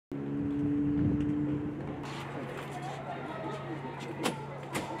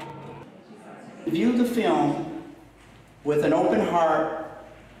view the film with an open heart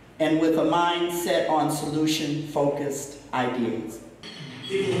and with a mind set on solution-focused ideas.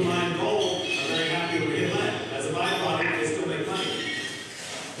 People who mine gold are very happy with Lynette. As a byproduct, they still make money.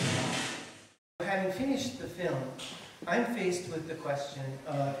 Having finished the film, I'm faced with the question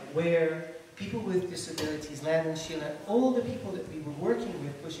where people with disabilities, Landon, Sheila, all the people that we were working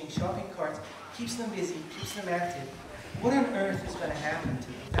with, pushing shopping carts, keeps them busy, keeps them active. What on earth is going to happen to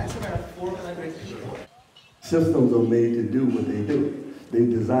them? That's around 400 people. Systems are made to do what they do. They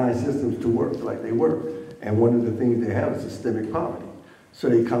design systems to work like they work. And one of the things they have is systemic poverty. So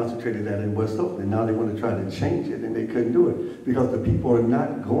they concentrated that in West Oakland. Now they want to try to change it, and they couldn't do it because the people are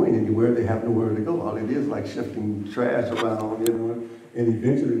not going anywhere. They have nowhere to go. All it is like shifting trash around, you know, and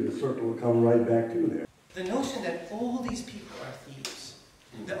eventually the circle will come right back to there. The notion that all these people are thieves,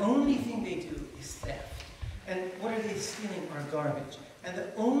 the only thing they do is theft. And what are they stealing? Are garbage. And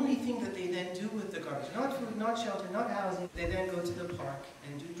the only thing that they then do with the garbage, not food, not shelter, not housing, they then go to the park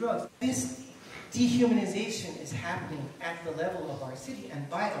and do drugs. This dehumanization is happening at the level of our city and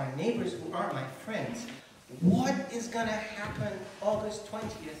by our neighbors who are my friends. What is going to happen August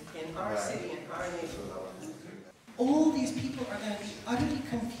 20th in our city, in our neighborhood? All these people are going to be utterly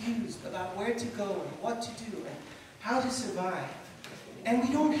confused about where to go and what to do and how to survive. And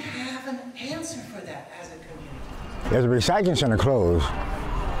we don't have an answer for that as a community. If the recycling center closed,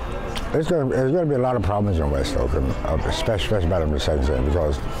 there's going to be a lot of problems in West Oakland, especially about the recycling center,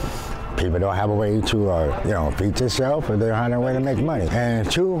 because people don't have a way to, you know, feed themselves, or they don't have a way to make money. And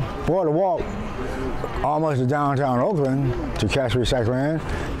two, for the walk almost to downtown Oakland to catch recycling,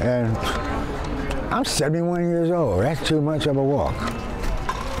 and I'm 71 years old. That's too much of a walk.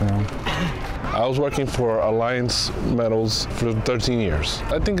 You know? I was working for Alliance Metals for 13 years.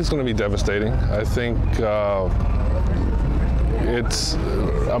 I think it's going to be devastating. I think it's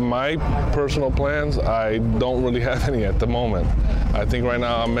my personal plans. I don't really have any at the moment. I think right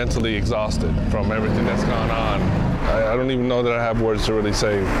now I'm mentally exhausted from everything that's gone on. I don't even know that I have words to really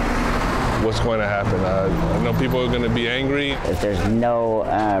say what's going to happen. I know people are going to be angry. If there's no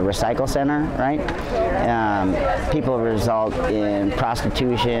recycle center, right, people result in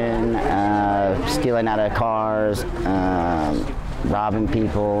prostitution, stealing out of cars, robbing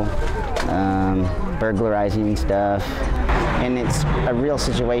people, burglarizing stuff. And it's a real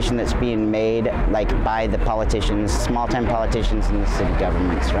situation that's being made like by the politicians, small-time politicians in the city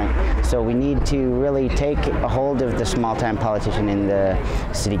governments, right? So we need to really take a hold of the small-time politician in the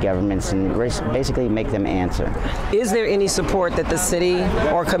city governments and basically make them answer. Is there any support that the city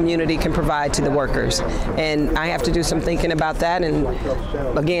or community can provide to the workers? And I have to do some thinking about that. And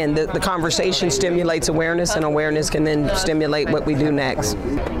again, the conversation stimulates awareness, and awareness can then stimulate what we do next.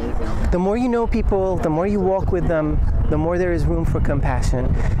 The more you know people, the more you walk with them, the more there is room for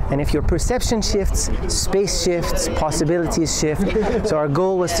compassion. And if your perception shifts, space shifts, possibilities shift. So our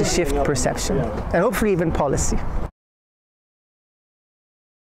goal was to shift perception, and hopefully even policy.